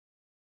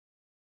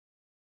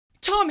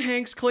Tom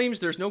Hanks claims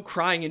there's no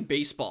crying in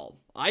baseball.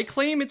 I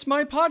claim it's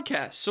my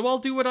podcast, so I'll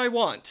do what I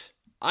want.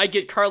 I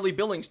get Carly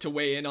Billings to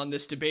weigh in on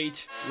this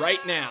debate right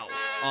now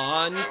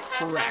on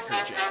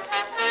Crackerjack.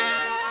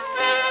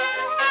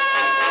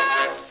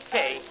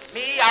 Take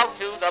me out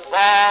to the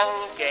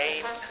ball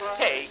game.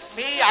 Take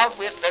me out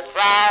with the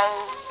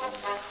crowd.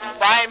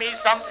 Buy me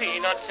some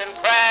peanuts and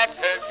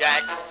Cracker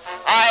Jack.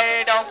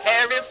 I don't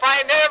care if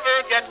I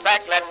never get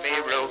back. Let me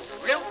root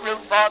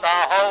for the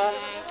home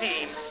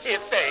team.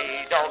 If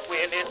they don't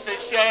win, it's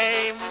a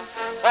shame.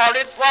 For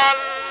it's 1,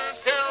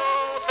 2,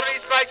 3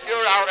 strikes,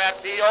 you're out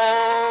at the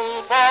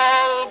old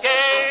ball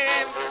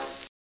game.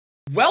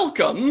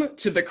 Welcome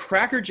to the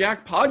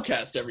Crackerjack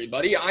podcast,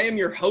 everybody. I am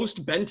your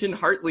host, Benton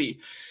Hartley.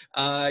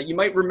 You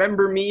might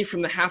remember me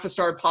from the Half a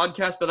Star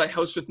podcast that I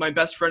host with my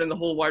best friend in the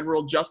whole wide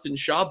world, Justin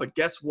Shaw, but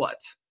guess what?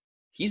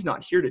 He's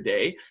not here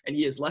today, and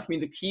he has left me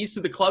the keys to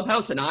the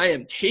clubhouse, and I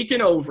am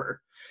taking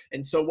over.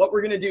 And so what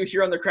we're going to do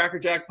here on the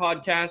Crackerjack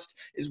podcast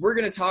is we're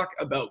going to talk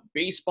about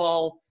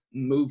baseball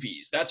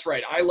movies. That's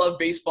right. I love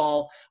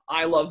baseball.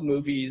 I love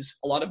movies.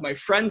 A lot of my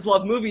friends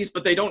love movies,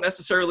 but they don't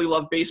necessarily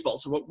love baseball.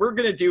 So what we're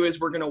going to do is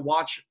we're going to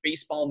watch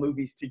baseball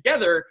movies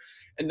together,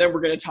 and then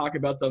we're going to talk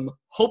about them,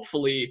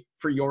 hopefully,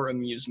 for your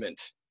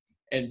amusement.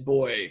 And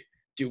boy,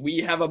 do we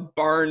have a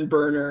barn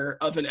burner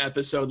of an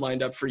episode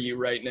lined up for you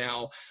right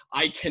now.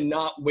 I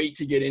cannot wait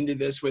to get into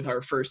this with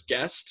our first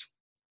guest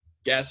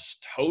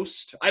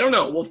host. I don't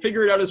know. We'll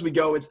figure it out as we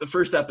go. It's the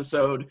first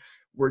episode.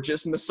 We're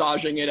just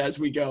massaging it as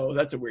we go.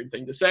 That's a weird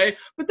thing to say,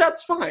 but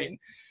that's fine.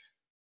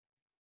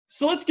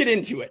 So let's get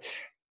into it.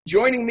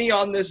 Joining me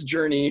on this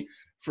journey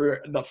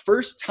for the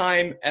first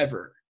time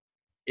ever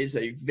is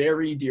a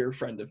very dear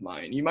friend of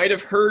mine. You might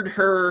have heard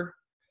her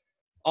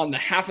on the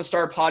Half a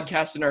Star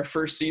podcast in our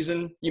first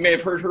season. You may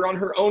have heard her on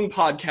her own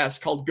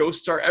podcast called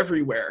Ghosts Are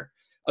Everywhere,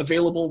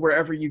 available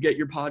wherever you get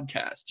your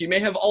podcasts. You may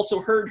have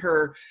also heard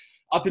her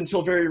up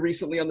until very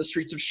recently on the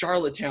streets of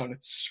Charlottetown,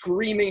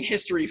 screaming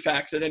history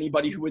facts at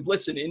anybody who would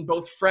listen in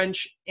both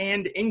French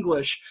and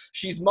English.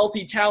 She's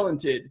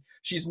multi-talented.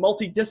 She's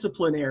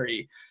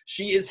multidisciplinary.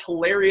 She is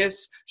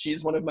hilarious. She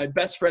is one of my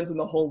best friends in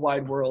the whole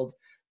wide world.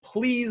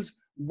 Please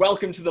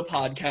welcome to the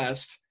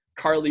podcast,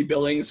 Carly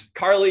Billings.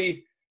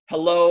 Carly,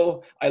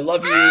 hello. I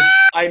love you.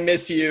 I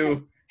miss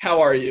you.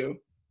 How are you?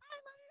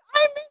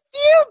 I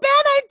miss you, Ben.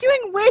 I'm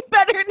doing way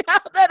better now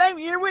that I'm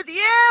here with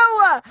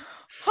you.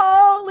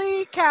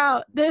 Holy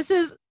cow. This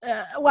is,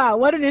 wow,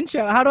 what an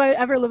intro. How do I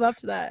ever live up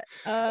to that?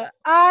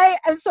 I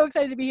am so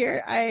excited to be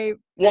here.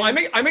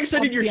 I'm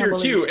excited you're here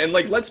too. And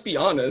let's be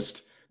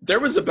honest, there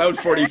was about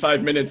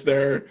 45 minutes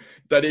there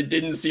that it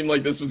didn't seem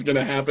like this was going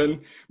to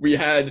happen. We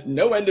had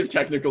no end of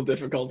technical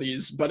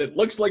difficulties, but it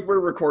looks like we're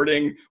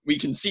recording. We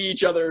can see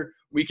each other.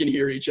 We can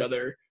hear each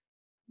other.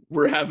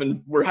 We're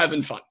having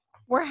fun.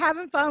 We're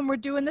having fun. We're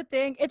doing the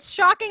thing. It's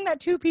shocking that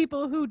two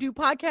people who do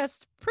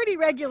podcasts pretty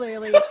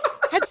regularly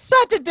had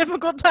such a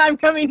difficult time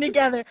coming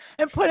together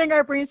and putting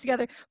our brains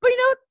together. But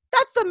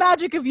that's the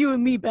magic of you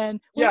and me, Ben.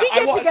 When we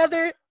get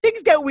together,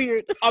 things get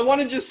weird. I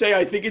want to just say,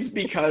 I think it's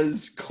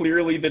because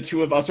clearly the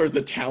two of us are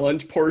the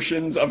talent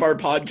portions of our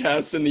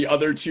podcasts, and the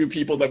other two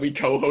people that we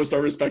co-host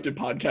our respective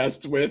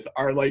podcasts with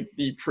are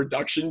the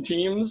production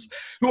teams,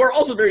 who are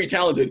also very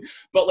talented.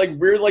 But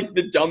we're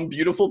the dumb,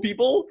 beautiful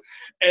people,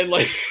 and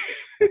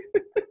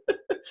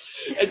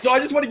and so I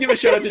just want to give a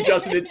shout out to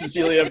Justin and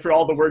Cecilia for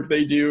all the work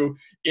they do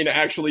in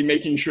actually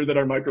making sure that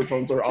our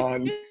microphones are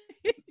on.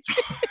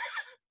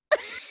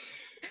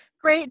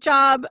 Great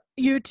job,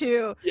 you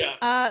two.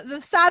 Yeah.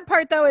 The sad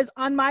part, though, is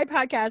on my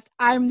podcast,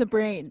 I'm the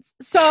brains.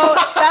 So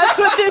that's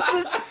what this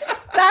is.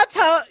 That's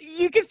how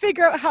you can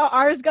figure out how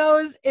ours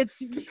goes.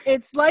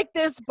 It's like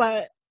this,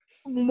 but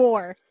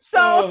more.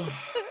 So.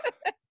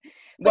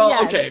 Well,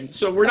 yes, okay.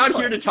 So we're not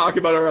here to talk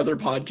about our other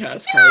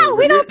podcast. No,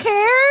 we don't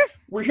care.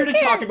 We're here to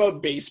talk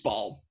about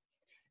baseball.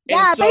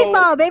 Yeah,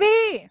 baseball,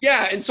 baby.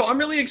 Yeah, and so I'm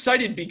really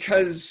excited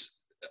because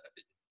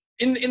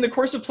in the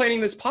course of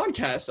planning this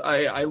podcast,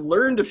 I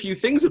learned a few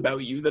things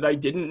about you that I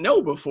didn't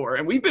know before,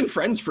 and we've been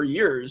friends for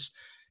years.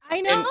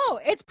 I know.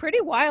 It's pretty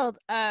wild,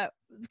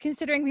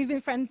 considering we've been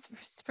friends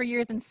for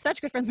years and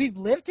such good friends. We've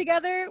lived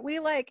together.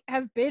 We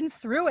have been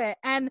through it,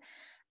 and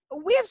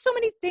we have so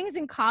many things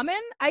in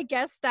common, I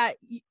guess, that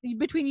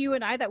between you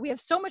and I, that we have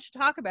so much to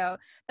talk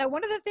about, that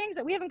one of the things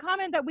that we have in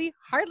common that we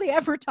hardly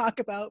ever talk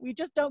about, we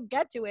just don't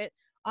get to it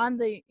on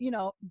the,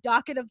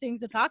 docket of things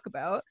to talk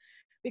about,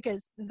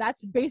 because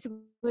that's basically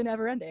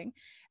never ending,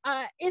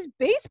 is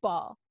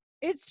baseball.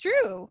 It's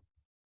true.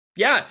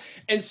 Yeah.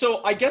 And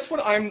so I guess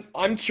what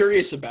I'm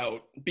curious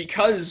about,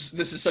 because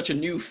this is such a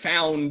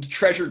newfound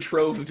treasure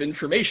trove of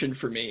information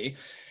for me,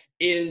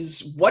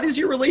 is what is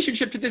your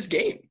relationship to this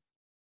game?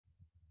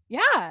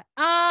 Yeah.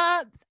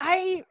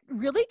 I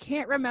really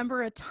can't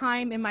remember a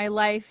time in my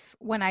life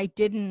when I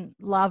didn't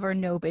love or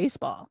know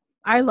baseball.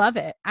 I love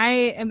it. I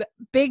am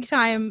big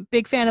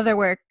fan of their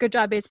work. Good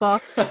job,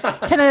 baseball.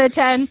 10 out of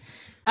 10.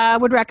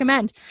 Would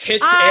recommend.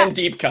 Hits and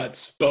deep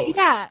cuts, both.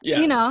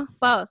 Yeah.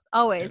 Both,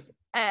 always.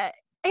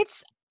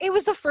 It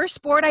was the first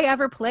sport I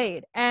ever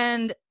played,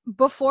 and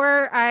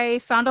before I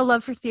found a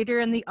love for theater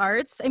and the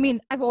arts, I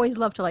mean, I've always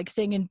loved to like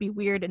sing and be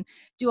weird and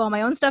do all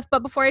my own stuff.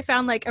 But before I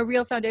found like a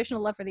real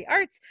foundational love for the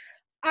arts,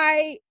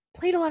 I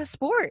played a lot of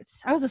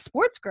sports. I was a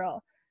sports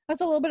girl. I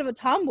was a little bit of a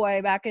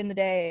tomboy back in the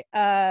day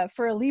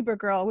for a Libra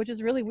girl, which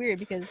is really weird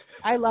because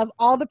I love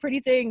all the pretty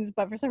things,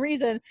 but for some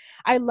reason,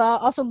 I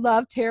also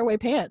love tearaway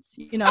pants.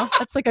 You know,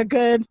 that's like a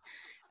good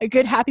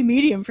happy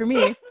medium for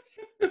me.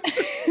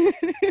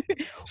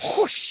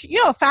 Whoosh, you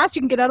know how fast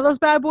you can get out of those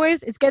bad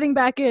boys? It's getting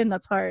back in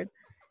that's hard.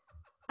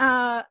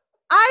 I've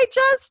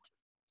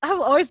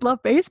always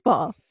loved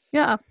baseball.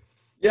 Yeah.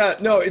 Yeah,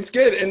 no, it's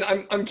good. And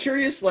I'm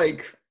curious,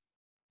 like,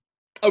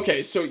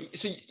 okay, so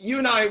you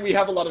and I, we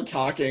have a lot of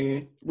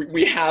talking.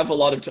 We have a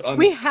lot of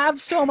we have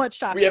so much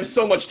talking. We have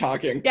so much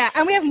talking. Yeah,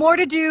 and we have more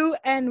to do,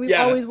 and we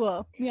always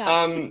will.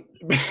 Yeah.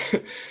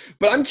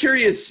 But I'm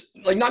curious,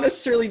 like, not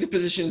necessarily the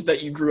positions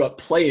that you grew up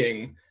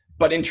playing,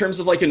 but in terms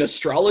of like an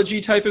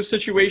astrology type of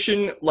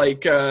situation,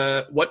 like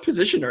what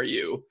position are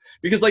you?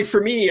 Because like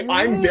for me,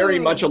 I'm very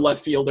much a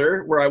left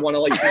fielder where I want to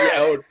like be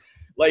out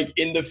like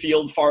in the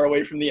field far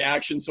away from the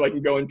action so I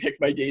can go and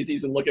pick my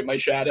daisies and look at my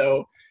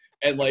shadow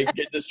and like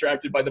get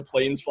distracted by the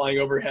planes flying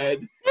overhead.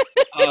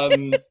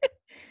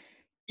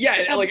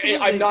 Yeah, like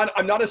I'm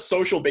not a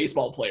social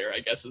baseball player,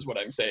 I guess is what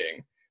I'm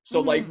saying.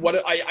 So like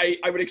what I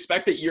would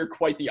expect that you're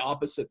quite the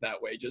opposite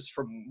that way, just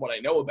from what I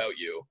know about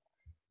you.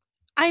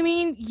 I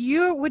mean,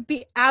 you would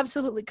be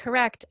absolutely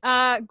correct.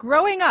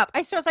 Growing up,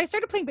 I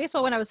started playing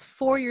baseball when I was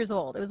 4 years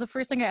old. It was the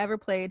first thing I ever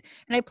played,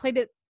 and I played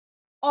it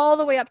all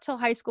the way up till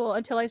high school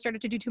until I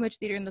started to do too much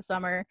theater in the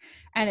summer,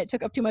 and it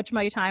took up too much of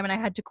my time, and I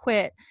had to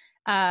quit,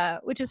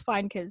 which is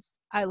fine because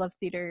I love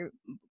theater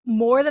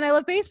more than I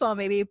love baseball,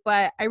 maybe,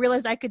 but I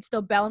realized I could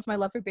still balance my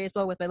love for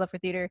baseball with my love for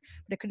theater,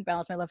 but I couldn't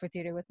balance my love for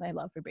theater with my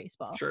love for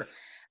baseball. Sure.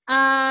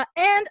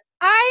 And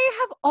I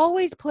have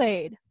always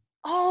played.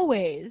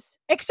 Always,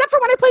 except for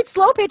when I played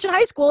slow pitch in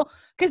high school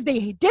because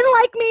they didn't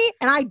like me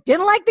and I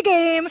didn't like the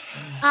game.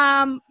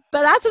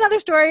 But that's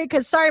another story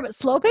because sorry, but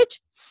slow pitch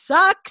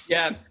sucks.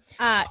 Yeah.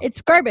 It's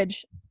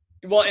garbage.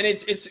 Well, and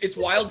it's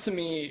wild to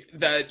me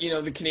that, you know,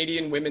 the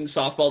Canadian women's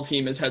softball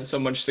team has had so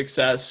much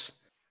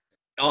success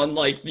on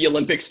like the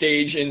Olympic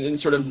stage and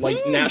sort of like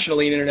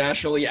nationally and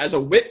internationally as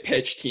a whip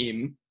pitch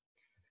team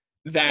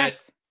that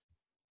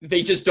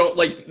they just don't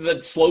like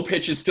that slow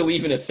pitch is still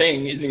even a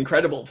thing is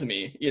incredible to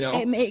me, you know?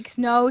 It makes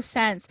no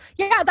sense.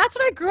 Yeah, that's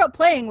what I grew up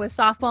playing with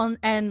softball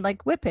and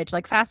like whip pitch,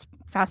 like fast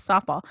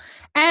softball.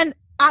 And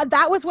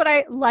that was what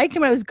I liked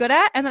and what I was good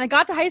at. And then I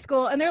got to high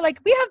school and they're like,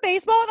 we have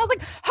baseball. And I was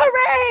like,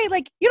 hooray!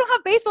 Like, you don't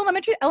have baseball in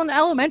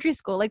elementary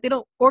school. Like, they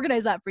don't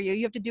organize that for you.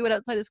 You have to do it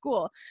outside of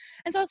school.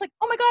 And so I was like,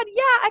 oh my God,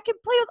 yeah, I can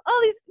play with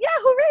all these. Yeah,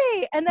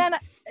 hooray! And then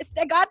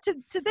I got to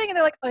thing and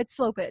they're like, oh, it's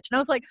slow pitch. And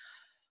I was like,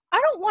 I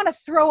don't want to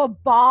throw a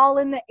ball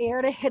in the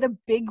air to hit a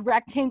big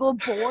rectangle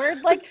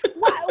board. Like,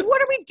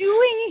 what are we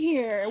doing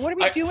here? What are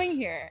we doing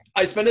here?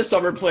 I spent a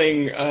summer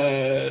playing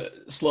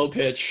slow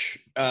pitch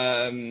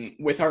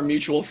with our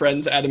mutual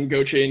friends, Adam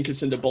Gauthier and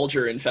Cassandra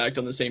Bulger, in fact,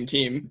 on the same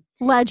team.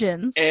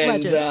 Legends.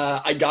 And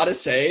I gotta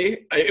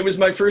say, it was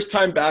my first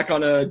time back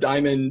on a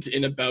diamond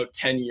in about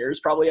 10 years,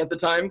 probably at the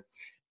time.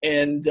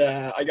 And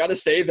I got to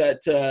say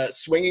that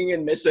swinging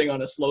and missing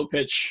on a slow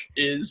pitch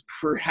is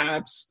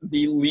perhaps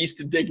the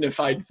least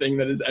dignified thing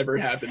that has ever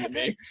happened to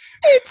me.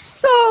 It's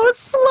so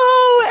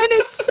slow and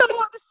it's so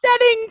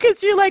upsetting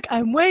because you're like,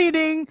 I'm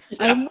waiting.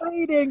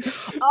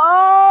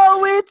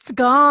 Oh, it's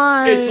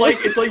gone.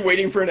 It's like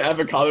waiting for an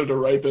avocado to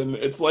ripen.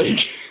 It's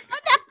like...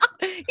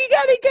 You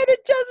gotta get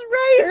it just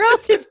right or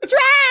else it's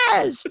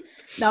trash.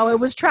 No, it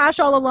was trash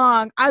all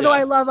along. Although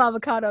I love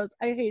avocados,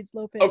 I hate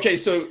slow pitch. Okay,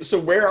 so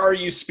where are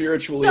you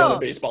spiritually on a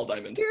baseball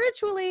diamond?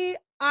 Spiritually,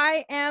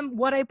 I am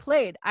what I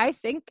played. I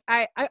think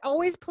I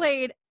always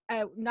played,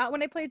 not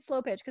when I played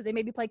slow pitch because they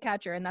made me play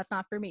catcher and that's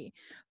not for me.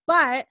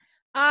 But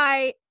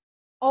I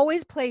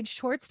always played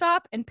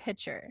shortstop and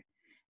pitcher.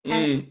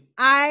 And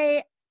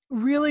I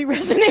really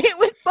resonate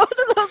with both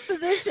of those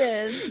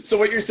positions. So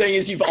what you're saying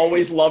is you've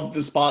always loved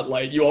the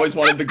spotlight. You always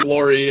wanted the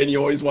glory and you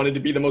always wanted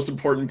to be the most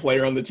important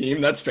player on the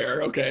team. That's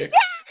fair. Okay.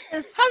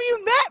 Yes. Have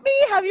you met me?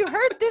 Have you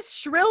heard this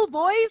shrill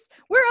voice?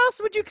 Where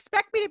else would you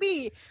expect me to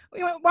be?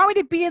 You want me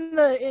to be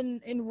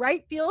in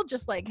right field,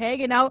 just like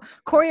hanging out,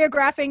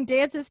 choreographing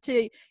dances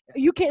to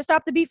You Can't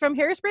Stop the Beat from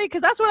Hairspray?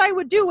 Because that's what I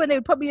would do when they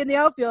would put me in the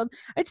outfield.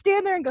 I'd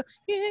stand there and go,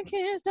 you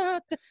can't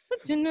stop the...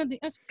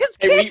 Because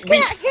kids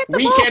can't hit the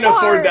ball. We can't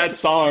afford that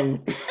song.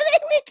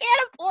 We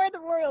can't afford the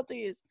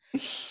royalties.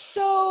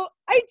 So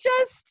I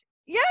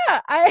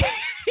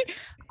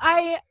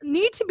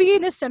need to be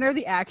in the center of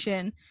the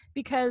action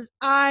because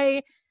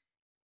I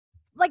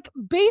like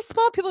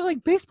baseball. People are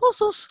like, baseball's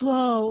so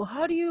slow.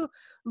 How do you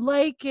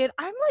like it?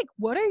 I'm like,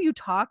 what are you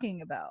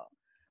talking about?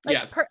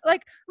 Like,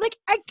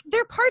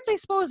 there are parts, I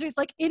suppose, there's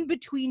like in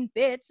between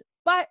bits,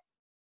 but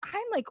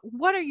I'm like,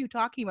 what are you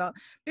talking about?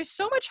 There's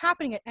so much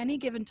happening at any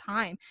given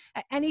time,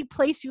 at any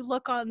place you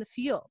look on the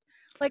field.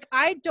 Like,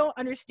 I don't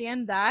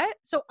understand that.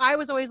 So I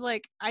was always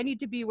like, I need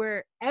to be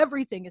where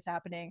everything is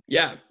happening.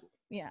 Yeah.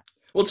 Yeah.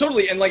 Well,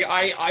 totally. And like,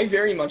 I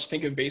very much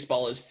think of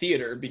baseball as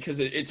theater because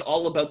it's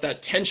all about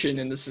that tension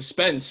and the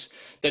suspense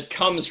that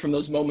comes from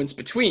those moments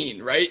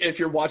between, right? If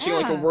you're watching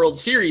like a Yeah. World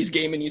Series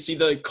game and you see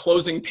the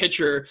closing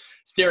pitcher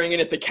staring in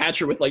at the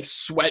catcher with like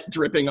sweat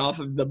dripping off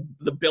of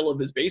the bill of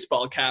his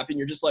baseball cap, and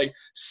you're just like,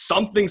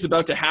 something's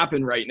about to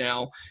happen right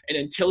now. And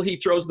until he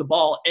throws the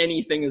ball,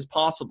 anything is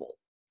possible,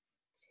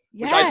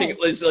 which I think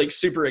Yes. is like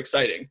super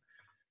exciting.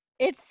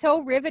 It's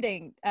so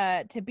riveting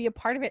to be a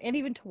part of it and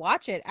even to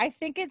watch it. I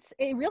think it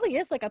really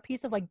is like a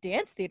piece of like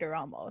dance theater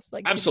almost.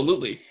 Like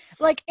Absolutely.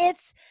 like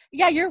it's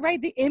yeah, you're right.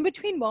 The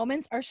in-between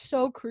moments are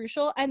so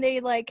crucial, and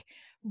they like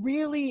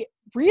really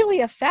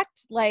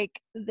affect like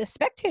the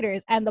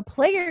spectators and the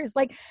players.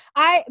 Like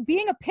I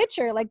being a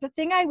pitcher, like the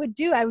thing I would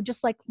do, I would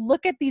just like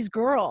look at these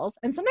girls,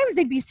 and sometimes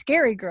they'd be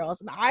scary girls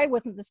and I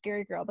wasn't the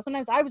scary girl, but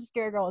sometimes I was a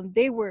scary girl and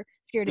they were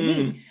scared of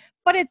me.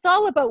 But it's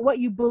all about what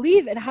you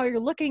believe and how you're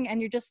looking, and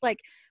you're just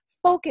like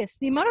focused.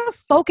 The amount of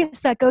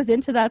focus that goes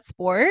into that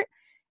sport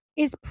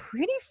is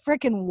pretty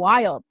freaking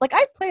wild. Like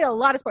I've played a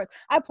lot of sports.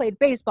 I played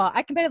baseball.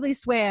 I competitively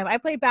swam. I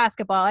played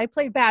basketball. I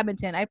played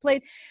badminton. I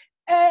played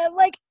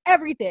like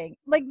everything.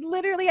 Like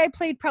literally I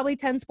played probably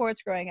 10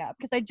 sports growing up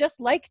because I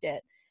just liked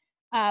it.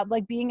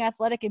 Like being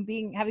athletic and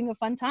having a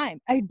fun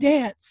time. I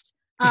danced.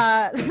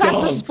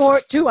 That's a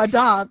sport too, a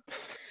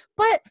dance.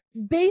 But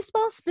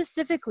baseball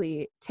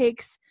specifically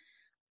takes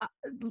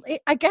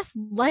I guess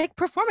like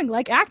performing,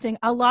 like acting,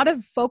 a lot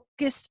of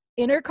focused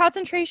inner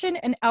concentration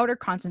and outer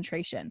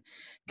concentration,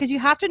 because you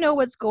have to know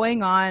what's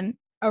going on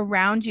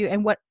around you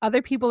and what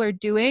other people are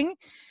doing,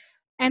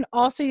 and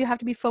also you have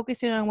to be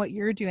focusing on what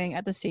you're doing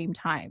at the same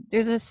time.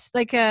 There's this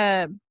like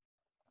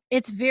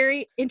it's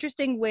very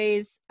interesting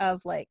ways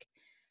of like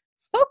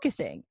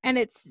focusing,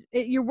 and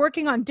you're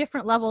working on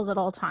different levels at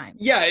all times.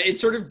 Yeah, it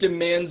sort of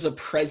demands a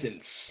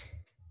presence.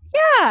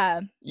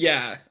 Yeah.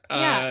 Yeah.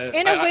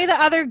 In a way that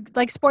other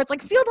like sports,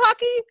 like field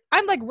hockey,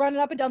 I'm like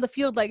running up and down the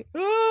field like,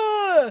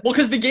 ugh. Well,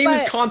 because the game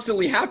is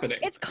constantly happening.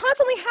 It's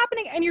constantly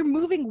happening, and you're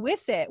moving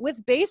with it.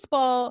 With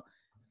baseball,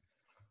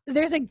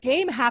 there's a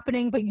game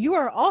happening, but you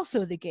are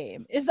also the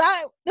game. Does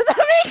that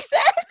make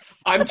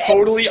sense? I'm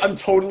totally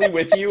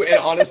with you. And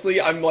honestly,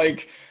 I'm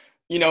like,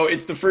 you know,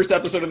 it's the first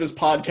episode of this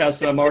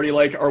podcast, and I'm already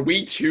like, are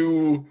we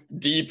too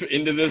deep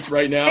into this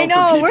right now? I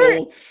know, for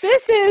people?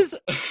 this is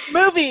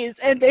movies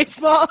and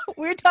baseball.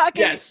 We're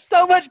talking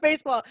so much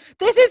baseball.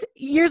 This is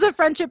years of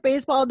friendship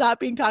baseball not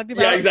being talked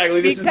about. Yeah,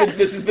 exactly. This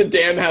is the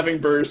dam having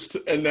burst,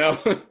 and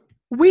now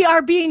we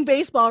are being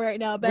baseball right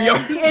now, Ben.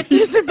 The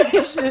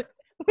anticipation.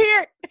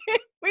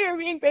 We are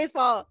being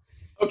baseball.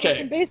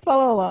 Okay. Baseball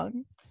all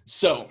along.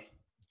 So,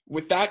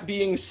 with that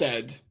being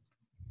said,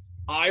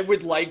 I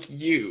would like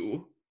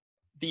you,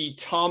 the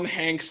Tom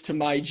Hanks to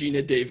my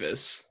Gina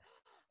Davis.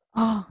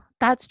 Oh,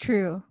 that's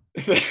true.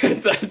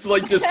 That's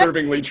like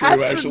disturbingly true,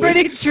 that's actually.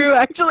 Pretty true,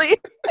 actually.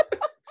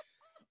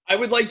 I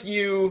would like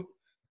you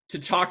to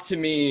talk to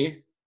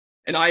me,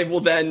 and I will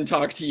then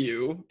talk to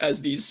you,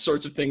 as these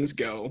sorts of things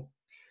go,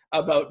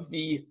 about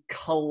the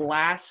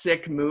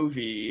classic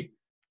movie,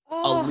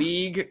 A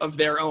League of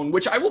Their Own,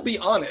 which I will be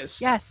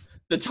honest. Yes.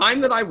 The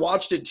time that I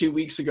watched it 2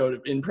 weeks ago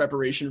in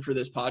preparation for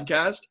this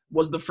podcast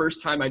was the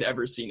first time I'd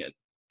ever seen it.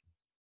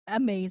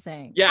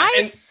 Amazing. Yeah.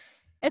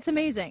 It's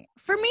amazing.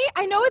 For me,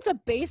 I know it's a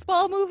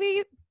baseball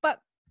movie, but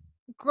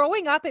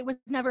growing up, it was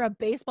never a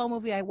baseball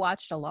movie I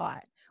watched a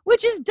lot,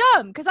 which is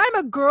dumb because I'm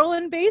a girl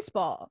in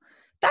baseball.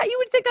 That you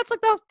would think that's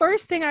like the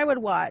first thing I would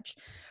watch.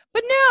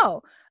 But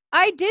no,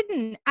 I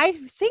didn't. I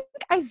think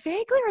I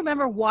vaguely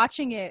remember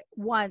watching it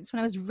once when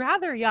I was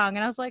rather young,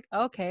 and I was like,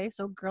 okay,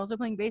 so girls are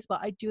playing baseball.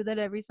 I do that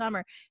every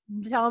summer.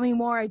 Tell me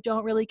more. I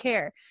don't really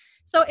care.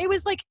 So it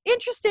was like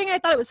interesting. I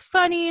thought it was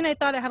funny, and I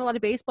thought it had a lot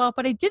of baseball,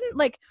 but it didn't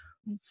like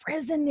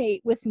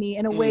resonate with me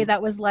in a way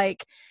that was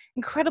like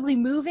incredibly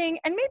moving.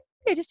 And maybe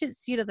I just didn't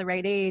see it at the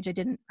right age.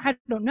 I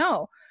don't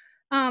know.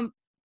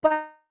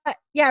 But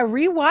yeah,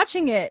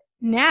 rewatching it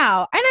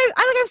now, and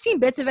I've seen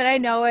bits of it. I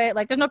know it.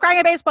 Like, there's no crying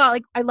in baseball.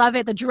 Like, I love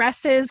it. The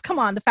dresses, come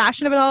on, the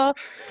fashion of it all.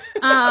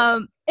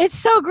 It's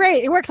so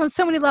great. It works on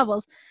so many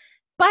levels.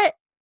 But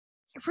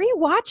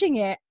rewatching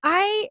it,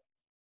 I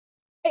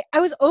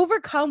was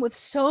overcome with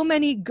so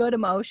many good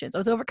emotions. I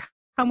was overcome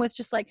with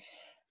just like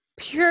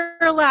pure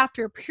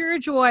laughter, pure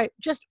joy,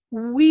 just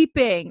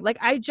weeping. Like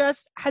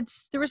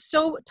there was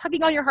so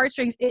tugging on your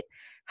heartstrings. It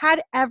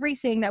had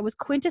everything that was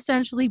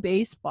quintessentially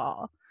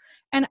baseball.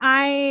 And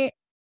I'm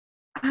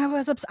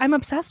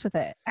obsessed with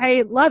it.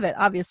 I love it,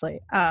 obviously.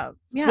 Yeah.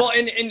 Well,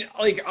 and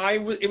like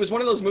it was one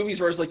of those movies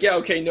where I was like, yeah,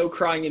 okay, no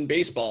crying in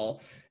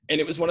baseball.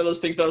 And it was one of those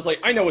things that I was like,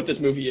 I know what this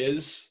movie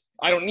is.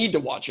 I don't need to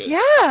watch it.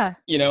 Yeah.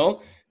 You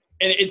know?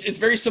 And it's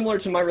very similar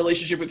to my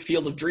relationship with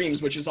Field of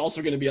Dreams, which is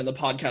also going to be on the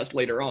podcast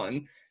later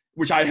on,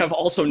 which I have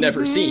also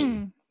never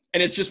seen.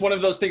 And it's just one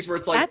of those things where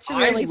it's like, that's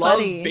really I love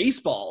funny.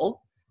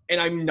 Baseball, and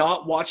I'm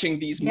not watching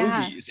these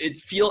movies. It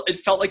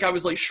felt like I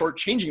was like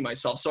shortchanging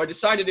myself. So I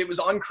decided it was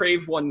on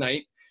Crave one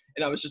night,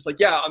 and I was just like,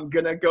 yeah, I'm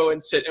going to go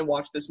and sit and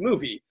watch this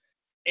movie.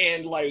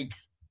 And like,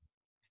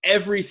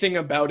 everything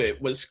about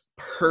it was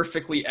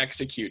perfectly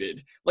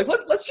executed. Like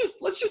let's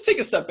just take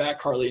a step back,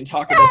 Carly, and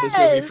talk about this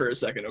movie for a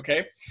second,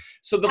 okay?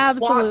 So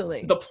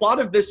Absolutely. the plot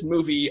of this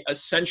movie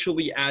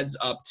essentially adds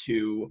up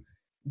to,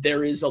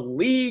 there is a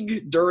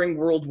league during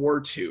World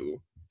War II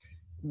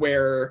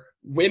where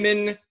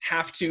women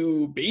have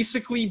to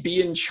basically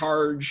be in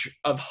charge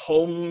of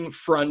home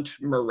front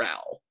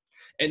morale.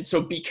 And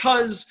so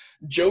because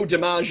Joe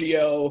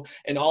DiMaggio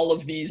and all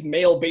of these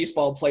male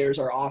baseball players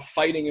are off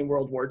fighting in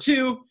World War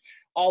II,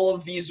 all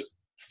of these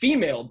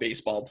female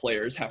baseball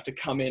players have to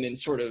come in and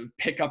sort of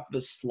pick up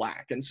the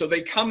slack. And so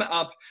they come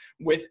up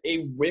with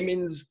a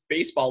women's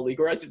baseball league,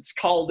 or as it's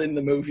called in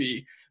the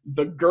movie,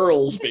 the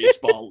Girls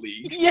Baseball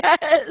League.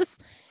 Yes.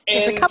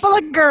 Just a couple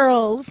of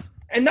girls.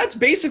 And that's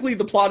basically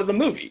the plot of the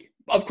movie.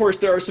 Of course,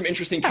 there are some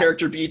interesting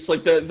character beats.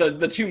 Like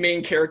the two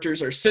main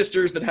characters are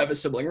sisters that have a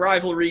sibling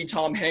rivalry.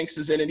 Tom Hanks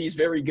is in it. He's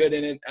very good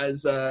in it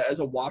as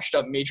a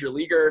washed-up major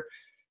leaguer.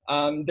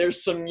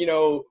 There's some,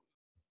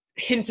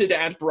 hinted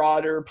at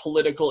broader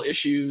political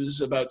issues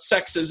about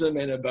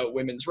sexism and about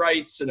women's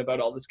rights and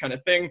about all this kind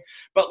of thing.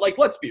 But, like,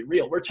 let's be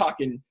real. We're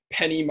talking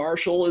Penny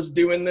Marshall is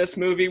doing this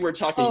movie. We're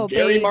talking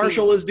Gary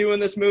Marshall is doing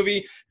this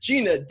movie.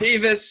 Geena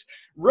Davis,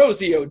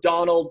 Rosie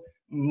O'Donnell,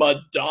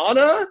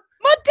 Madonna,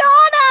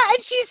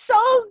 and she's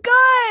so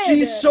good.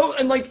 She's so,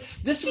 and like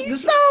this.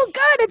 She's so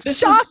good. It's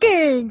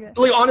shocking.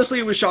 Like, honestly,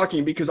 it was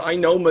shocking because I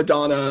know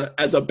Madonna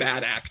as a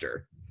bad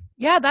actor.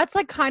 Yeah, that's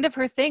like kind of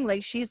her thing.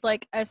 Like, she's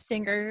like a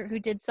singer who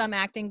did some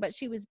acting, but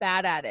she was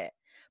bad at it.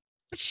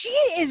 But she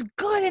is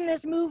good in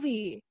this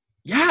movie.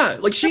 Yeah,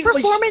 like her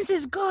performance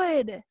is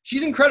good.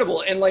 She's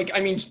incredible, and like,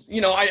 I mean,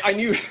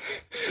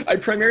 I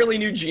primarily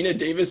knew Geena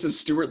Davis as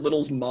Stuart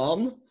Little's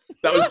mom.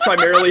 That was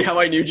primarily how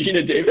I knew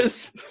Geena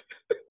Davis.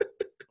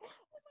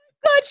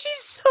 God, she's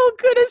so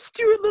good as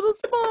Stuart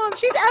Little's mom.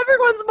 She's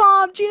everyone's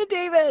mom, Geena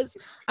Davis.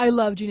 I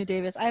love Geena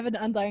Davis. I have an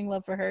undying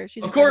love for her.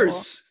 She's incredible.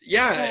 Course,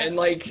 yeah, and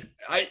like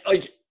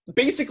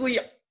basically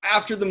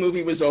after the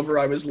movie was over,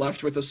 I was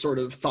left with a sort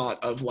of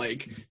thought of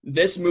like,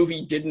 this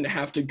movie didn't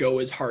have to go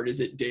as hard as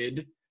it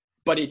did,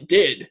 but it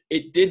did.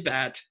 It did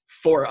that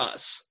for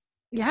us.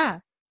 Yeah.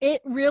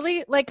 It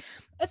really, like,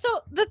 so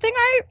the thing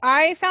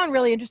I found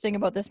really interesting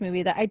about this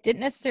movie that I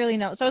didn't necessarily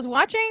know. So I was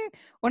watching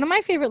one of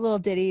my favorite little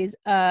ditties,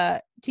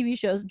 TV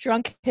shows,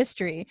 Drunk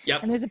History.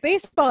 Yep. And there's a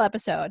baseball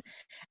episode.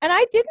 And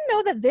I didn't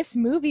know that this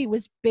movie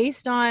was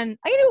based on,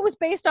 I knew it was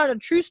based on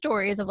true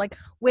stories of like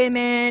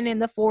women in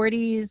the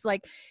 40s,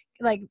 like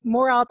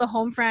morale at the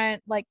home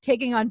front, like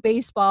taking on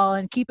baseball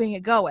and keeping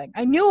it going.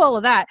 I knew all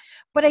of that,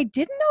 but I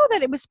didn't know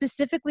that it was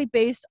specifically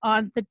based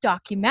on the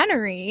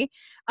documentary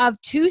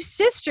of two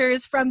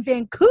sisters from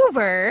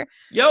Vancouver.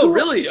 Yo,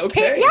 really?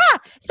 Okay. Yeah.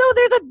 So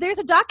there's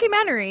a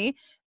documentary.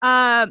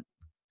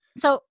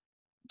 So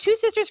two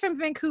sisters from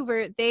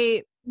Vancouver,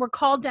 they were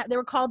called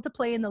to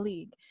play in the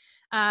league.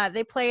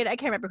 They played, I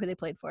can't remember who they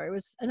played for. It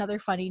was another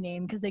funny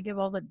name because they give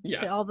all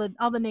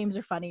the names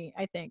are funny.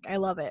 I think I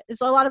love it.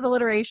 It's a lot of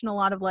alliteration, a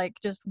lot of like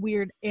just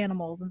weird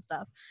animals and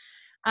stuff.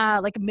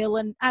 Like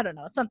Millen, I don't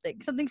know,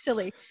 something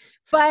silly.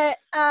 But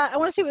I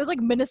want to say it was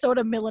like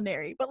Minnesota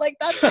Millinery, but like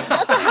that's a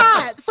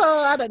hat. So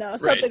I don't know,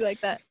 something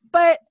like that.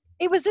 But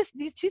it was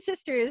these two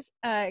sisters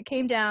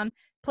came down,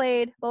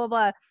 played, blah,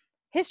 blah, blah.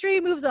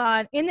 History moves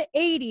on. In the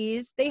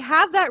 80s, they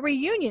have that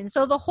reunion.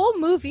 So the whole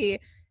movie,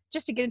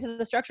 just to get into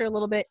the structure a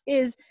little bit,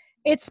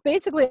 it's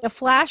basically a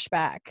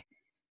flashback.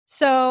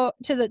 So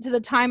to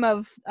the time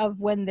of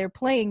when they're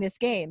playing this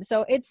game.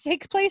 So it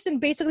takes place in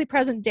basically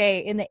present day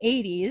in the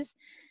 80s,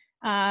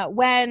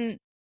 when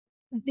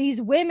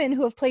these women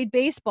who have played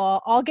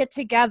baseball all get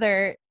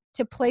together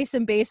to play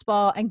some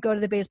baseball and go to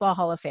the Baseball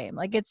Hall of Fame.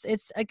 Like it's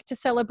like to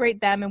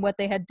celebrate them and what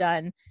they had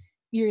done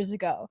years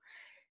ago.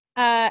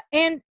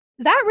 And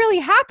that really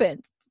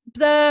happened.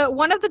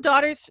 One of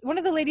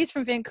the ladies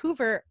from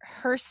Vancouver,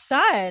 her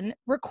son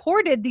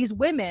recorded these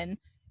women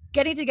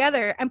getting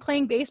together and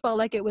playing baseball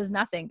like it was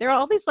nothing. There are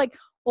all these like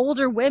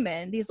older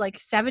women, these like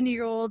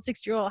 70-year-old,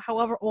 60-year-old,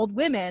 however old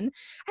women, and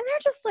they're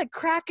just like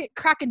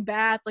cracking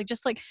bats, like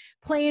just like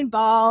playing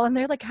ball, and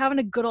they're like having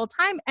a good old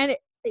time. And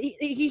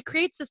he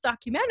creates this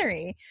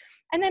documentary,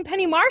 and then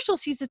Penny Marshall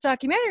sees this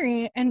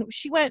documentary, and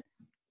she went,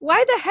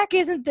 why the heck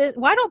isn't this?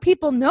 Why don't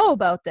people know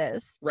about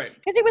this? Right.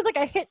 Because it was like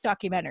a hit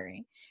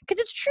documentary. Because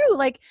it's true,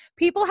 like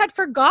people had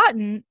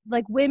forgotten,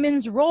 like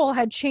women's role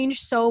had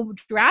changed so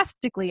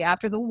drastically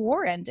after the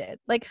war ended.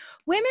 Like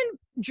women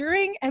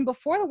during and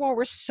before the war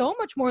were so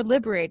much more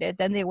liberated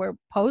than they were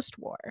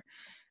post-war.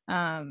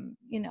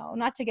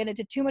 Not to get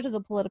into too much of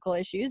the political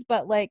issues,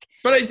 but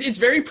it's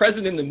very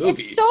present in the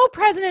movie. It's so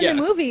present in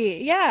the movie,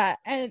 yeah,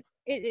 and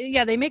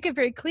they make it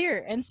very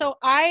clear. And so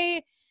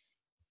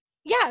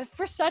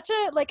for such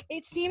a, like,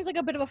 it seems like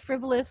a bit of a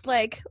frivolous,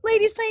 like,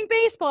 ladies playing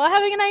baseball,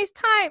 having a nice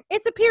time.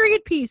 It's a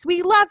period piece.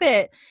 We love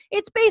it.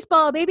 It's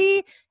baseball,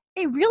 baby.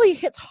 It really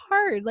hits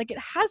hard. Like, it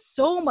has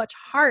so much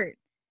heart.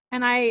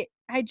 And I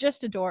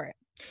just adore it.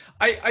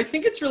 I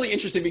think it's really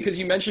interesting because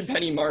you mentioned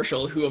Penny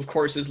Marshall, who of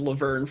course is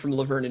Laverne from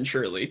Laverne and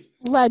Shirley.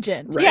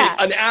 Legend. Right? Yeah.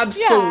 An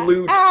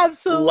absolute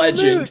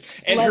legend.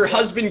 And her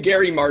husband,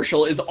 Gary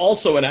Marshall, is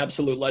also an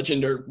absolute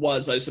legend, or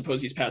was, I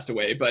suppose he's passed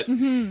away, but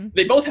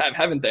they both have,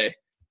 haven't they?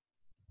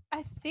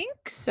 I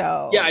think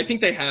so. Yeah, I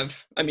think they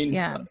have. I mean,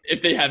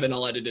 if they haven't,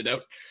 I'll edit it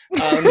out.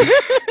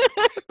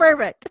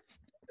 Perfect.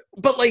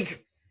 But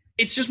like,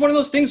 it's just one of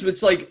those things where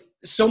it's like,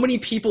 so many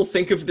people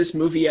think of this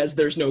movie as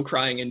There's No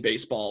Crying in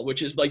Baseball,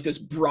 which is like this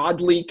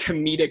broadly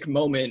comedic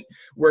moment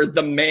where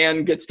the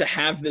man gets to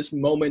have this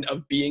moment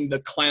of being the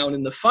clown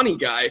and the funny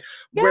guy.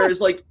 Yeah.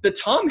 Whereas like the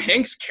Tom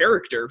Hanks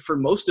character for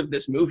most of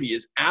this movie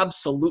is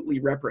absolutely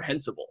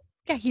reprehensible.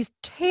 Yeah, he's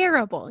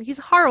terrible. He's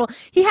horrible.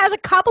 He has a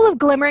couple of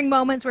glimmering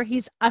moments where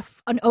he's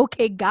an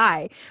okay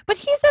guy, but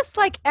he's this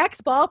like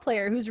ex-ball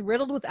player who's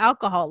riddled with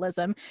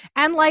alcoholism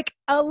and like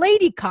a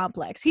lady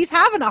complex. He's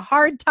having a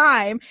hard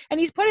time, and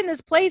he's put in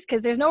this place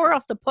because there's nowhere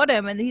else to put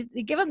him, and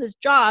they give him this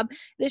job,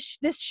 this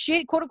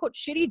shit, quote unquote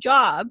shitty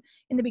job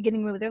in the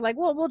beginning of the movie. They're like,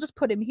 well, we'll just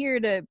put him here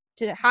to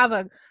have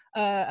a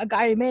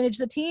guy to manage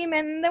the team,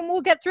 and then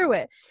we'll get through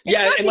it.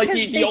 It's and like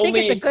the only, think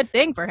it's a good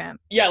thing for him.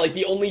 Yeah, like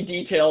the only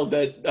detail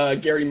that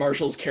Gary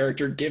Marshall's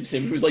character gives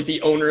him, who's like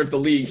the owner of the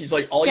league, he's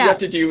like, all you have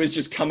to do is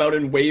just come out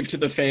and wave to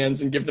the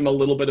fans and give them a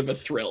little bit of a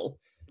thrill.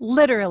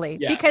 Literally,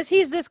 because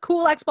he's this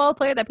cool ex-ball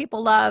player that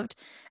people loved,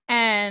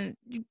 and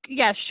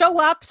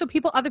show up so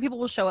other people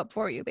will show up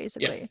for you,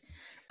 basically.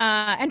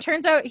 And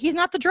turns out he's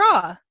not the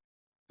draw.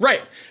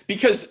 Right,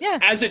 because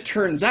as it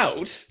turns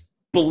out,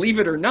 believe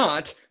it or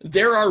not,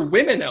 there are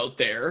women out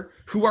there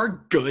who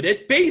are good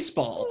at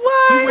baseball.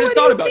 What? Who would have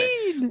thought about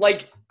it?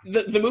 Like,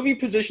 the movie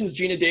positions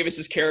Gina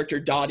Davis's character,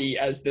 Dottie,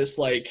 as this,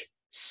 like,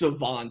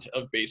 savant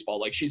of baseball.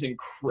 Like, she's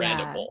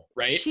incredible,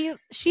 right?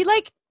 She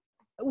like,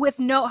 with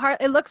no heart,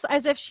 it looks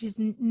as if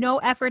no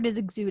effort is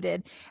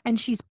exuded, and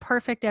she's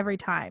perfect every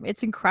time.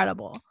 It's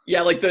incredible.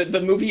 Yeah, like,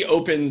 the movie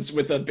opens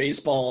with a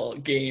baseball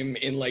game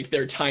in, like,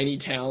 their tiny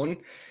town.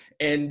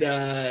 And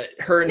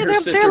her and her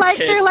sister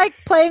Kit, they're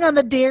like playing on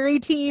the dairy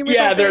team.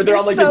 They're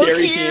on like the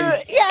dairy cute. team.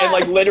 Yeah. And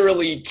like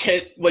literally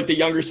Kit, like the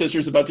younger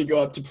sister's about to go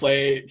up to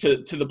play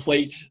to the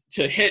plate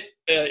to hit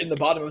in the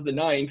bottom of the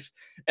ninth.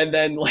 And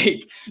then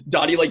like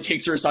Dottie like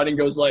takes her aside and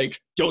goes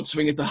like, don't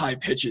swing at the high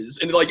pitches.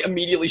 And like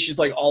immediately she's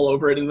like all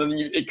over it. And then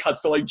it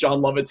cuts to like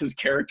John Lovitz's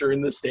character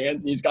in the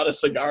stands, and he's got a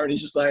cigar and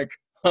he's just like,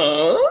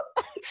 huh?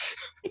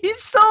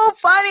 He's so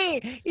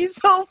funny. He's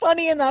so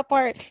funny in that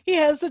part. He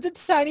has such a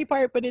tiny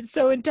part, but it's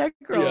so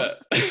integral. Yeah.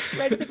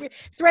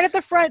 It's right at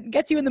the front.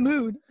 Gets you in the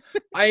mood.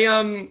 I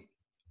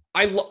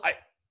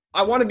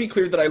want to be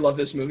clear that I love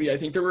this movie. I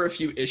think there were a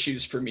few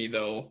issues for me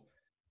though,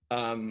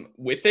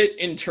 with it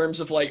in terms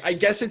of like, I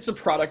guess it's a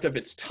product of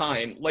its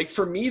time. Like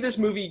for me, this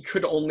movie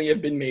could only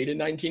have been made in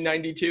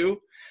 1992.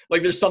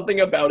 Like there's something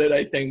about it,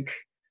 I think,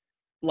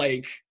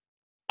 like,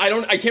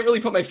 I can't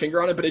really put my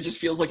finger on it, but it just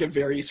feels like a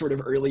very sort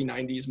of early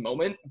 90s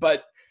moment.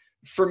 But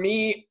for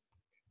me,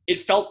 it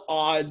felt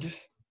odd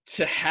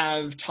to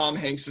have Tom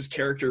Hanks's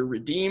character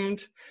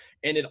redeemed.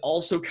 And it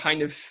also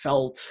kind of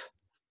felt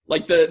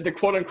like the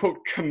quote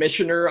unquote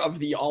commissioner of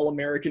the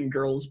All-American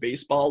Girls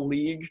Baseball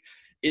League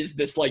is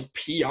this like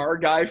PR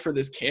guy for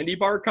this candy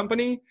bar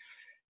company.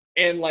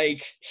 And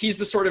like, he's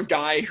the sort of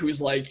guy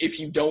who's like, if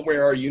you don't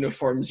wear our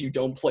uniforms, you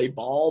don't play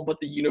ball, but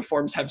the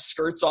uniforms have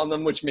skirts on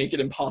them, which make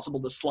it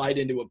impossible to slide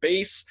into a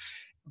base.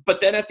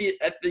 But then at the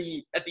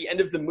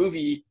end of the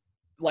movie,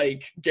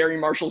 like Gary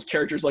Marshall's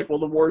character is like, well,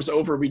 the war's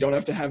over. We don't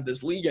have to have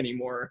this league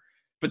anymore.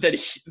 But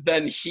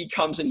then he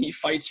comes and he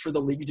fights for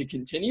the league to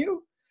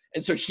continue.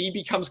 And so he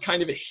becomes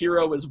kind of a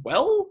hero as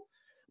well.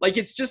 Like,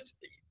 it's just,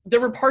 there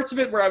were parts of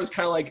it where I was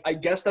kind of like, I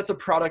guess that's a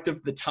product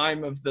of the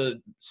time of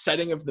the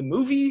setting of the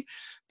movie.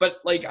 But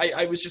like,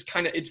 I was just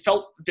kind of, it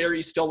felt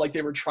very still like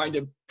they were trying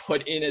to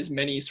put in as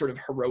many sort of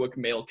heroic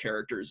male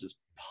characters as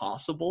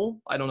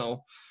possible. I don't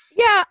know.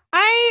 Yeah,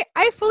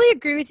 I fully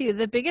agree with you.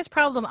 The biggest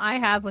problem I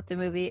have with the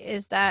movie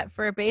is that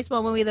for a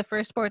baseball movie, the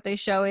first sport they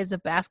show is a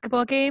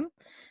basketball game.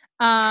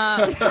 It's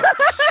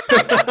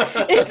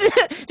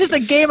just a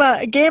game of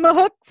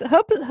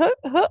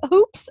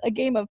hoops, a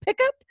game of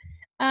pickup.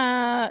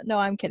 No,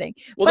 I'm kidding.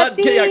 Well,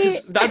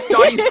 because that's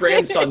Dottie's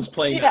grandson's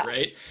playing that,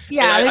 right?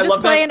 Yeah, they're just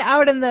playing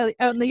out in the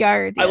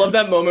yard. I love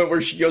that moment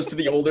where she goes to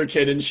the older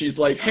kid and she's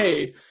like,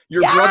 "Hey,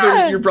 your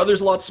brother's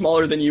a lot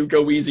smaller than you.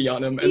 Go easy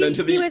on him." And then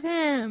to with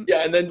him.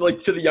 Yeah, and then like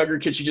to the younger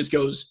kid, she just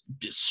goes,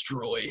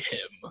 "Destroy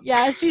him."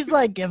 Yeah, she's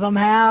like, "Give him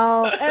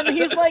hell," and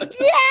he's like,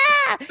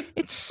 "Yeah."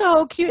 It's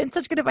so cute and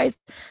such good advice.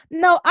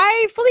 No,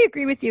 I fully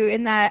agree with you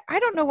in that I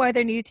don't know why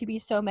there needed to be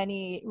so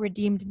many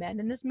redeemed men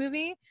in this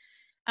movie.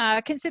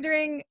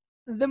 Considering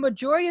the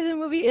majority of the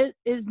movie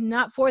is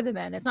not for the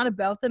men. It's not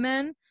about the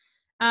men.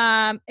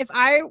 If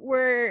I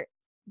were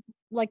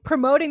like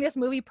promoting this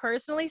movie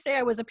personally, say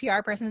I was a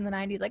PR person in the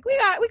 90s, like we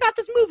got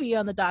this movie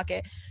on the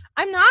docket.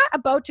 I'm not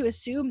about to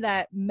assume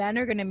that men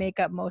are going to make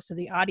up most of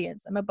the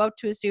audience. I'm about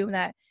to assume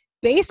that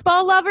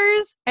baseball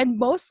lovers and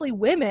mostly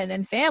women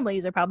and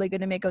families are probably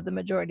going to make up the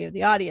majority of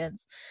the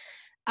audience.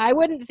 I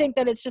wouldn't think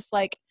that it's just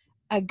like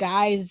a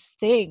guy's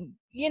thing,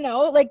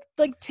 like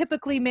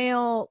typically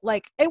male,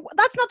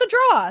 that's not the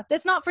draw.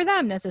 That's not for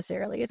them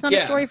necessarily. It's not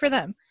a story for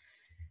them.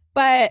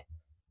 But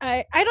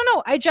I don't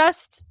know. I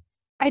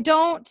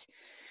don't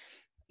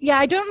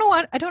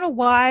know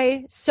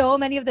why so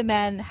many of the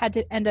men had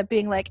to end up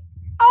being like,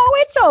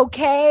 oh, it's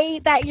okay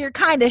that you're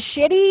kind of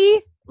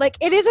shitty. Like,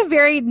 it is a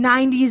very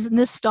 90s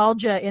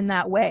nostalgia in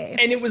that way.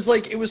 And it was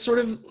sort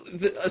of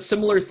a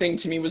similar thing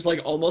to me, was like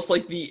almost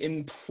like the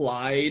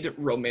implied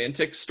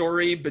romantic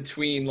story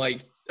between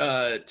like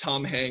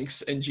Tom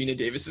Hanks and Gina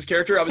Davis's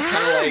character. I was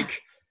kind of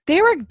like, they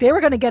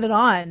were going to get it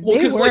on. Well,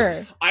 they were.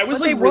 Like, I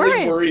was like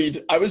really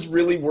worried. I was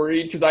really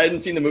worried because I hadn't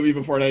seen the movie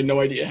before and I had no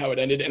idea how it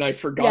ended. And I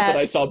forgot that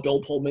I saw Bill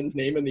Pullman's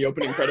name in the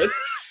opening credits.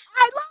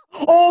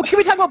 Can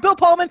we talk about Bill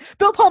Pullman?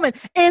 Bill Pullman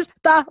is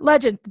the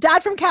legend.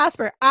 Dad from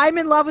Casper. I'm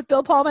in love with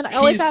Bill Pullman. I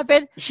always have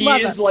been. He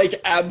is like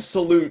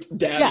absolute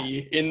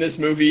daddy in this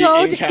movie.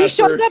 So, in Casper. He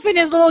shows up in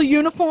his little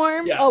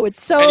uniform. Yeah. Oh,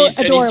 it's so adorable.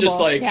 And he's just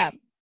like,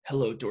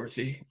 hello,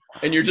 Dorothy.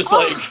 And you're just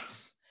like...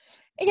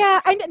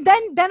 Yeah, and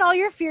then all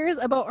your fears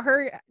about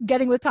her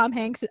getting with Tom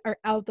Hanks are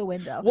out the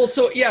window. Well,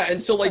 so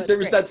and so like there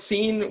was that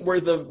scene where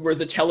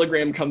the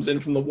telegram comes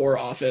in from the War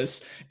Office,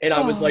 and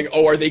I was like,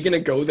 oh, are they gonna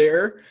go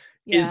there?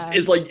 Yeah.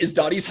 Is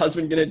Dottie's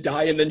husband gonna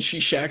die and then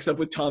she shacks up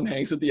with Tom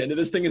Hanks at the end of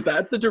this thing? Is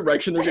that the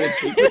direction they're gonna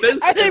take with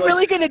this? Are they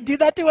really gonna do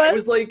that to us? I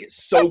was like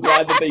so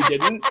glad that they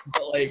didn't,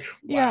 but like,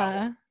 wow.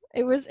 Yeah,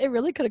 it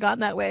really could have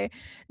gone that way.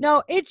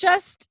 No, it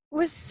just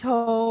was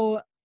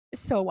so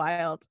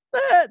wild.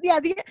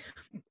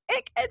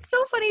 It's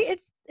so funny.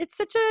 It's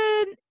such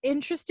an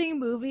interesting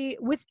movie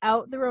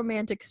without the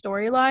romantic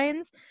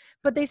storylines,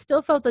 but they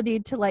still felt the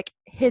need to like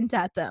hint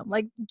at them,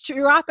 like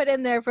drop it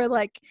in there for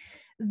like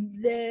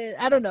the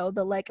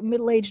like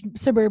middle-aged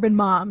suburban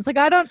moms. Like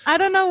I don't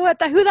know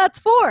who that's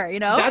for, I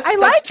just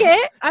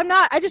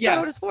don't know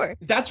what it's for.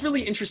 That's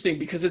really interesting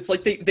because it's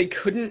like they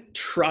couldn't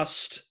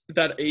trust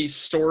that a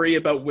story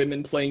about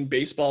women playing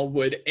baseball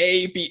would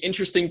be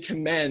interesting to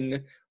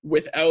men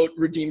without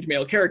redeemed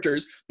male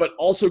characters, but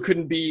also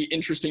couldn't be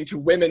interesting to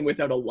women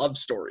without a love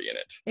story in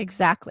it.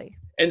 Exactly.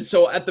 And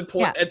so at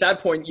that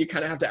point, you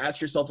kind of have to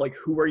ask yourself, like,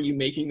 who are you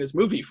making this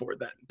movie for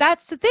then?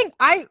 That's the thing.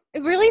 I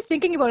really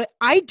thinking about it,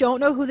 I don't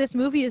know who this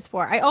movie is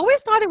for. I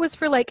always thought it was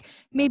for like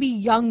maybe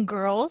young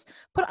girls,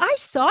 but I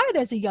saw it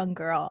as a young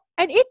girl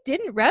and it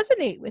didn't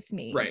resonate with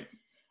me. Right.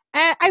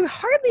 And I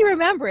hardly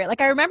remember it. Like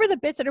I remember the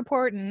bits that are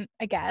important,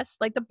 I guess,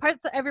 like the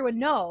parts that everyone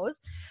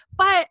knows,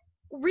 but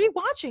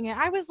rewatching it,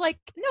 I was like,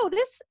 no,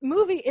 this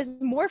movie is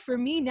more for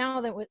me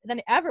now than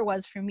it ever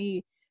was for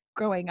me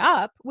growing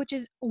up, which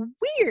is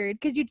weird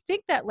because you'd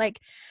think that like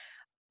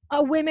a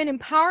young women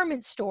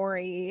empowerment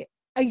story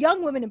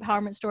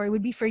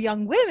would be for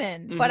young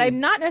women, but I'm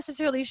not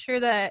necessarily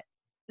sure that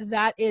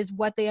is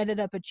what they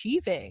ended up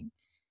achieving.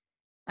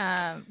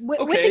 With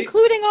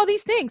including all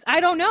these things,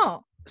 I don't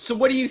know. So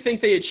what do you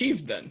think they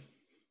achieved then?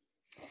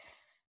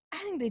 I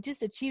think they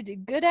just achieved a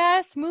good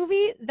ass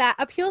movie that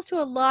appeals to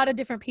a lot of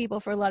different people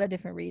for a lot of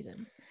different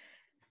reasons.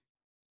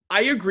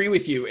 I agree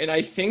with you. And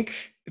I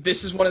think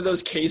this is one of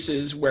those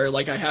cases where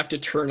like I have to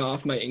turn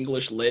off my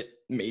English lit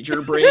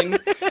major brain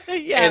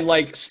and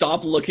like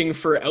stop looking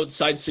for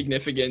outside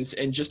significance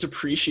and just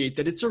appreciate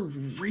that it's a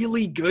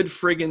really good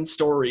friggin'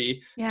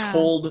 story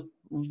told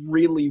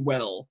really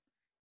well.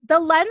 The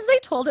lens they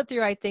told it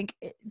through, I think,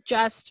 it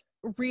just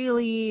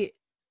really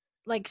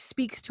like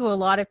speaks to a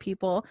lot of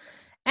people.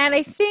 And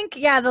I think,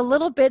 the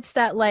little bits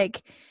that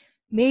like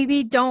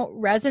maybe don't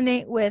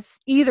resonate with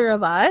either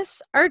of us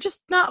are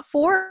just not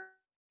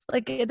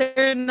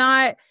they're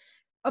not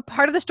a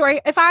part of the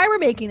story. If I were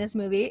making this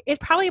movie, it's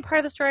probably a part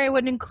of the story I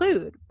wouldn't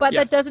include, but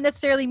that doesn't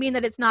necessarily mean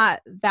that it's not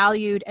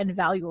valued and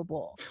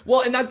valuable. Well,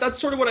 and that's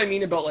sort of what I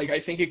mean about like, I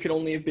think it could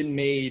only have been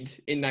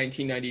made in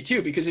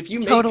 1992 because if you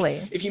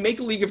make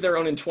A League of Their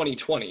Own in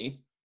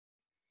 2020,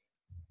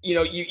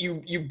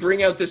 you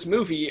bring out this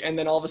movie and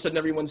then all of a sudden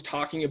everyone's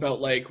talking about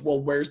like, well,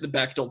 where's the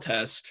Bechdel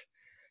test?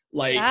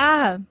 Like,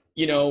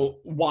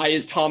 why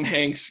is Tom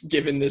Hanks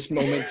given this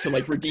moment to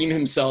like redeem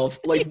himself?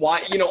 Like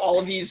why, all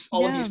of these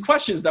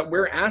questions that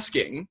we're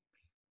asking.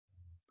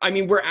 I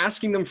mean, we're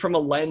asking them from a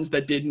lens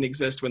that didn't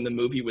exist when the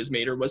movie was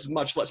made or was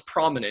much less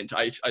prominent.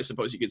 I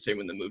suppose you could say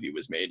when the movie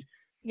was made.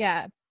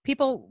 Yeah.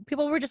 People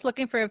were just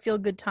looking for a feel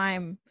good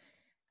time.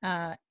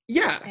 But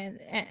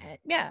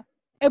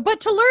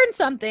to learn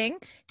something,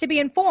 to be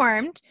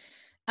informed,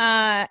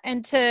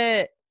 and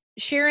to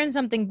share in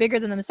something bigger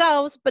than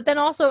themselves, but then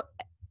also,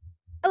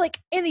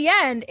 like, in the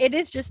end, it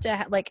is just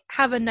to like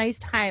have a nice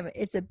time.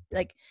 It's a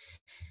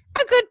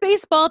good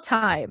baseball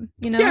time,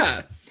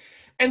 Yeah.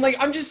 And like,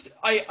 I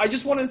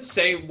just want to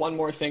say one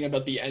more thing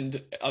about the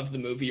end of the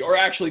movie, or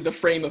actually the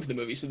frame of the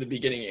movie, so the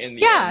beginning and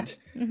the end.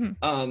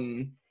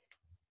 Mm-hmm.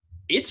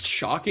 It's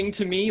shocking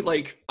to me.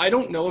 Like, I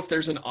don't know if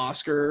there's an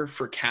Oscar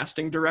for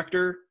casting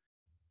director,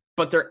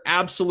 but there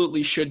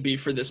absolutely should be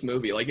for this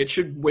movie. Like, it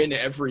should win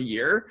every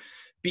year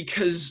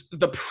because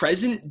the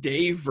present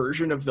day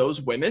version of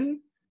those women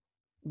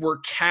were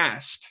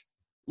cast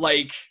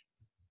like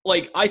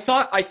I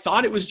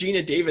thought it was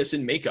Gina Davis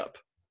in makeup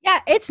Yeah,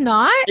 it's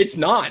not. It's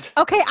not.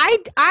 Okay,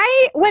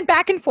 I went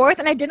back and forth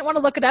and I didn't want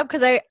to look it up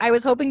because I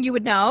was hoping you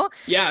would know.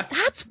 Yeah.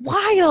 That's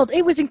wild.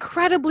 It was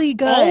incredibly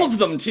good. All of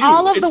them too.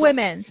 All of the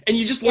women. And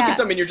you just look at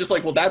them and you're just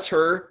like, well, that's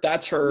her,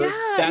 that's her,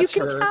 Yeah, that's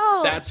you can her,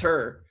 tell. that's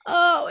her.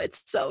 Oh,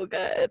 it's so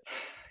good.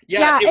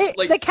 Yeah,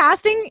 The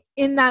casting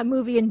in that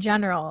movie in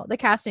general, the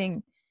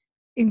casting,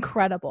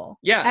 incredible.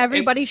 Yeah,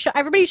 everybody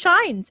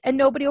shines and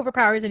nobody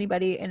overpowers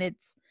anybody, and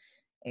it's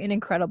an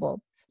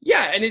incredible.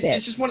 Yeah, and it's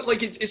just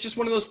it's just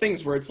one of those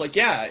things where it's like,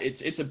 yeah,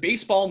 it's a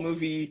baseball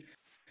movie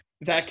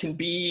that can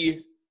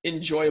be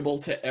enjoyable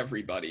to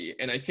everybody,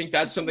 and I think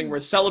that's something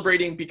worth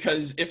celebrating,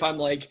 because if I'm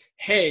like,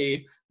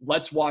 hey,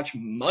 let's watch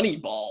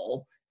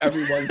Moneyball,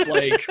 everyone's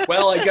like,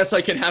 well, I guess I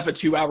can have a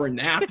 2-hour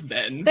nap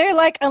then. They're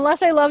like,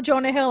 unless I love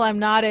Jonah Hill, I'm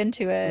not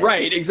into it.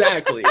 Right,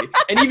 exactly.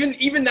 And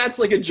even that's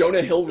like a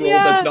Jonah Hill role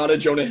that's not a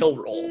Jonah Hill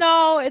role.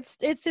 No,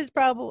 it's his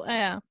problem.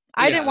 Yeah.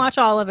 I didn't watch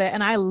all of it,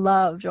 and I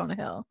love Jonah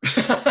Hill.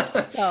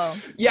 So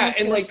yeah,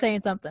 and like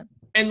saying something.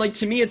 And like,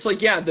 to me, it's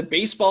like, yeah, the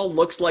baseball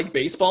looks like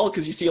baseball,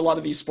 because you see a lot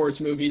of these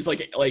sports movies,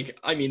 like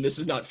I mean, this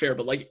is not fair,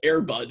 but like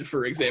Air Bud,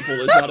 for example,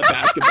 is not a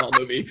basketball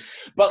movie,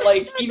 but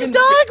like it's even a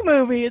dog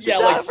movie. It's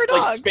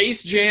like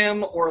Space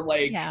Jam or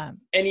like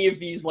any of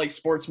these like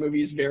sports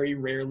movies very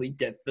rarely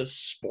get the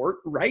sport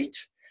right.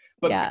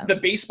 But the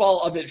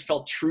baseball of it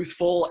felt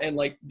truthful, and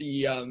like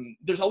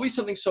there's always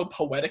something so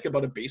poetic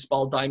about a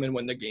baseball diamond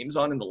when the game's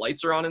on and the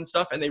lights are on and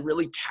stuff, and they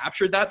really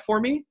captured that for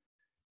me.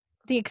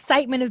 The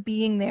excitement of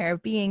being there,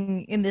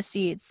 being in the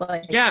seats,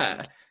 like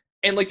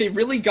and like they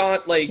really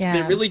got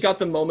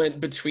the moment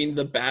between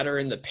the batter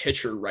and the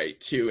pitcher right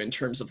too, in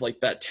terms of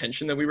like that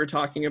tension that we were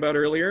talking about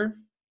earlier.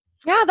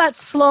 Yeah, that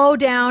slow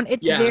down.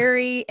 It's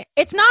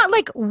it's not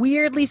like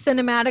weirdly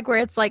cinematic where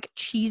it's like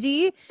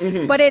cheesy,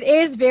 but it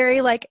is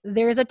very like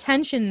there's a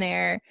tension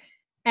there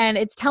and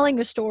it's telling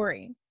a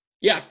story.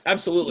 Yeah,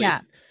 absolutely.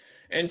 Yeah.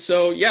 And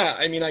so, yeah,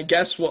 I mean, I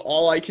guess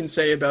all I can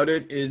say about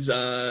it is,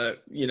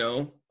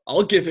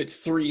 I'll give it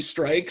 3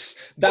 strikes.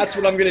 That's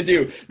what I'm going to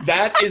do.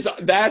 That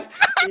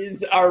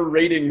is our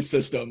rating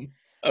system.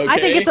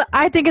 Okay.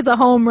 I think it's a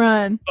home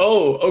run.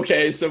 Oh,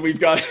 okay. So we've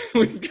got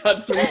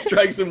 3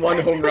 strikes and 1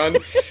 home run.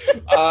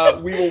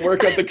 We will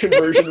work out the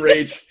conversion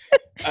rate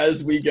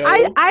as we go.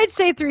 I'd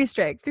say 3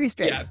 strikes. 3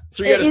 strikes. Yeah,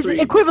 3 out of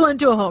 3. Equivalent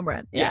to a home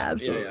run. Yeah,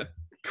 absolutely. Yeah.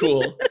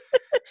 Cool.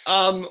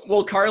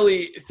 Well,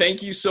 Carly,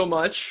 thank you so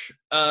much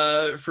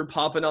for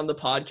popping on the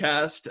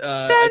podcast.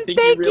 I think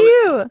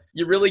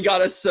you really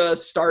got us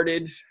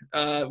started.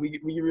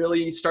 We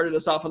really started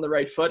us off on the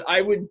right foot.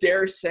 I would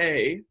dare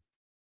say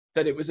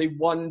that it was a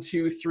 1,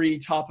 2, 3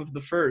 top of the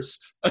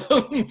first.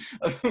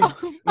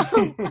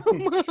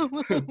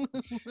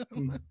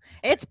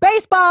 It's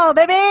baseball,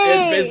 baby!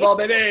 It's baseball,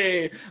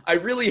 baby! I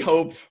really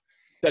hope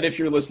that if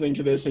you're listening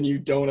to this and you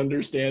don't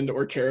understand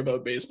or care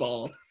about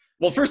baseball,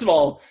 well, first of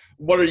all,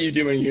 what are you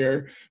doing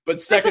here? But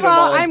second of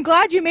all, I'm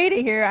glad you made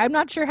it here. I'm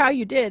not sure how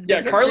you did.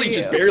 Yeah, Carly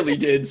just barely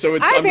did, so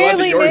I'm glad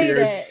that you're here.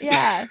 It.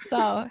 Yeah,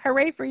 so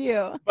hooray for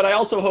you. But I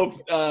also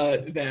hope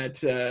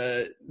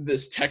that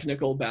this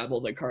technical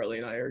babble that Carly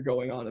and I are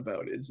going on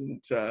about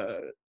isn't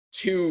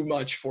too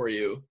much for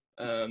you.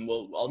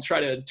 I'll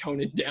try to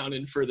tone it down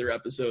in further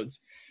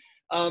episodes.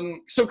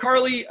 So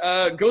Carly,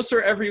 Ghosts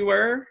Are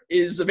Everywhere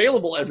is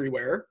available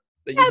everywhere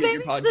that you get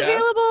your podcast. It's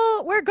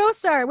available where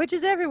Ghosts Are, which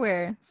is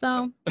everywhere.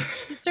 So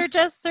search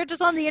us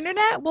on the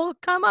internet, we'll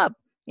come up,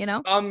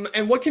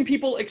 And what can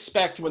people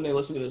expect when they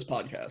listen to this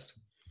podcast?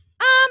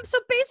 So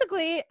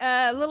basically,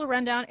 a little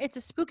rundown. It's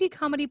a spooky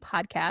comedy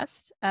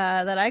podcast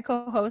that I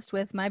co-host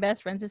with my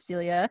best friend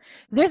Cecilia.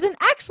 There's an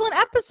excellent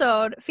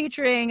episode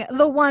featuring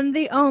the one,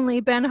 the only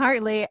Ben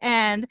Hartley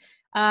and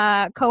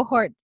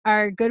cohort,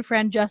 our good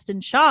friend Justin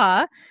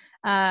Shaw.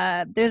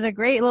 There's a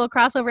great little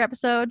crossover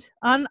episode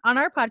on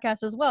our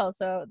podcast as well.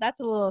 So that's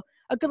a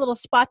good little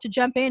spot to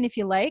jump in if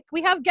you like.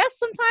 We have guests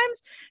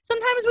sometimes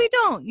we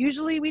don't.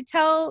 Usually we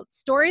tell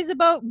stories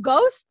about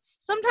ghosts,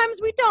 sometimes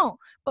we don't.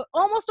 But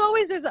almost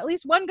always there's at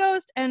least one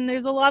ghost and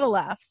there's a lot of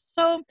laughs.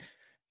 So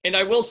And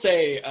I will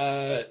say,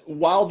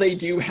 while they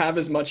do have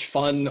as much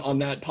fun on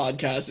that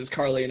podcast as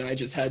Carly and I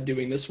just had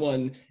doing this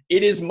one,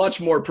 it is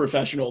much more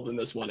professional than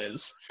this one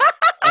is.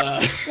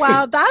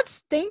 Wow,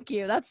 thank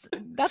you. That's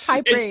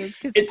high praise.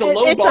 It's a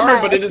low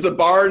bar, but it is a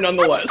bar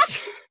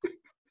nonetheless.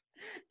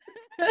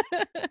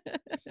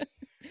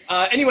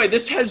 Anyway,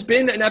 this has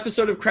been an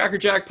episode of Cracker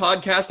Jack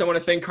Podcast. I want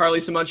to thank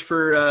Carly so much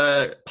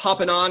for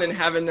popping on and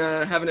having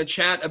a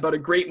chat about a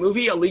great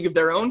movie, A League of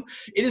Their Own.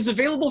 It is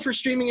available for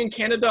streaming in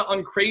Canada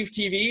on Crave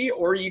TV,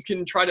 or you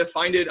can try to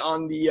find it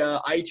on the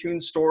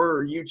iTunes Store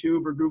or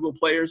YouTube or Google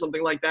Play or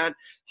something like that.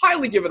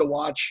 Highly give it a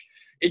watch.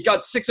 It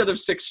got 6 out of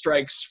 6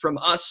 strikes from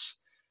us.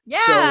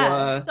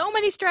 Yeah, so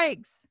many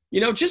strikes.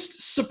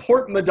 Just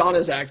support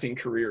Madonna's acting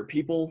career,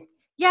 people.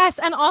 Yes,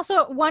 and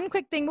also one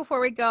quick thing before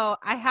we go.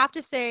 I have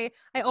to say,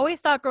 I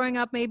always thought growing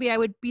up maybe I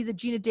would be the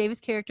Gina Davis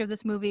character of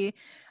this movie.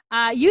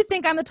 You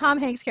think I'm the Tom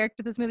Hanks character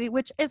of this movie,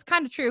 which is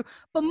kind of true,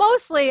 but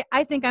mostly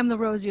I think I'm the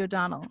Rosie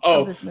O'Donnell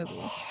of this movie.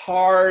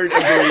 Hard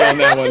agree on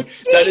that one.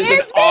 That is an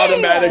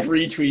automatic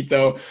retweet,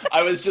 though.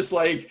 It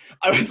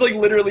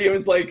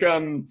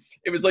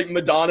was like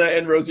Madonna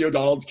and Rosie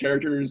O'Donnell's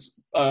characters,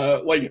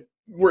 like,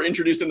 were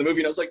introduced in the movie,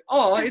 and I was like,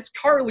 oh, it's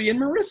Carly and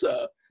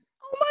Marissa.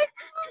 Oh my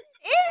God,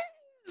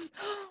 it is!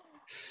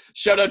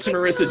 Shout out to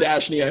Marissa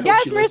Dashney. I hope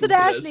yes, she Marissa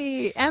listens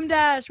Dashney, M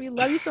Dash, we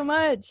love you so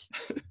much.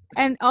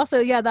 And also,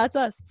 yeah, that's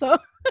us. So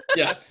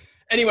yeah.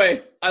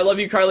 Anyway, I love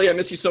you, Carly. I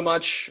miss you so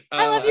much.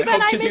 I love you,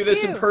 Ben. I hope to do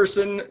this you. in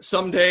person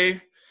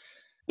someday.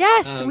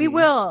 Yes, we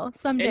will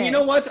someday. And you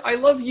know what? I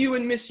love you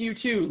and miss you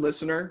too,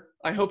 listener.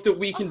 I hope that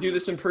we can do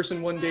this in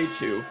person one day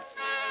too.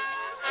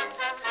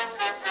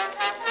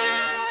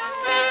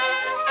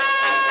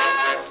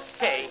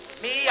 Take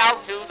me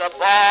out to the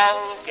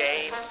ball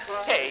game.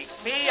 Take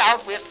me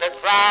out with the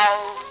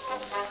crowd.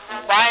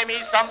 Buy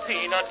me some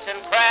peanuts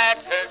and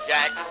cracker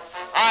jack.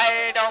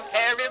 I don't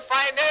care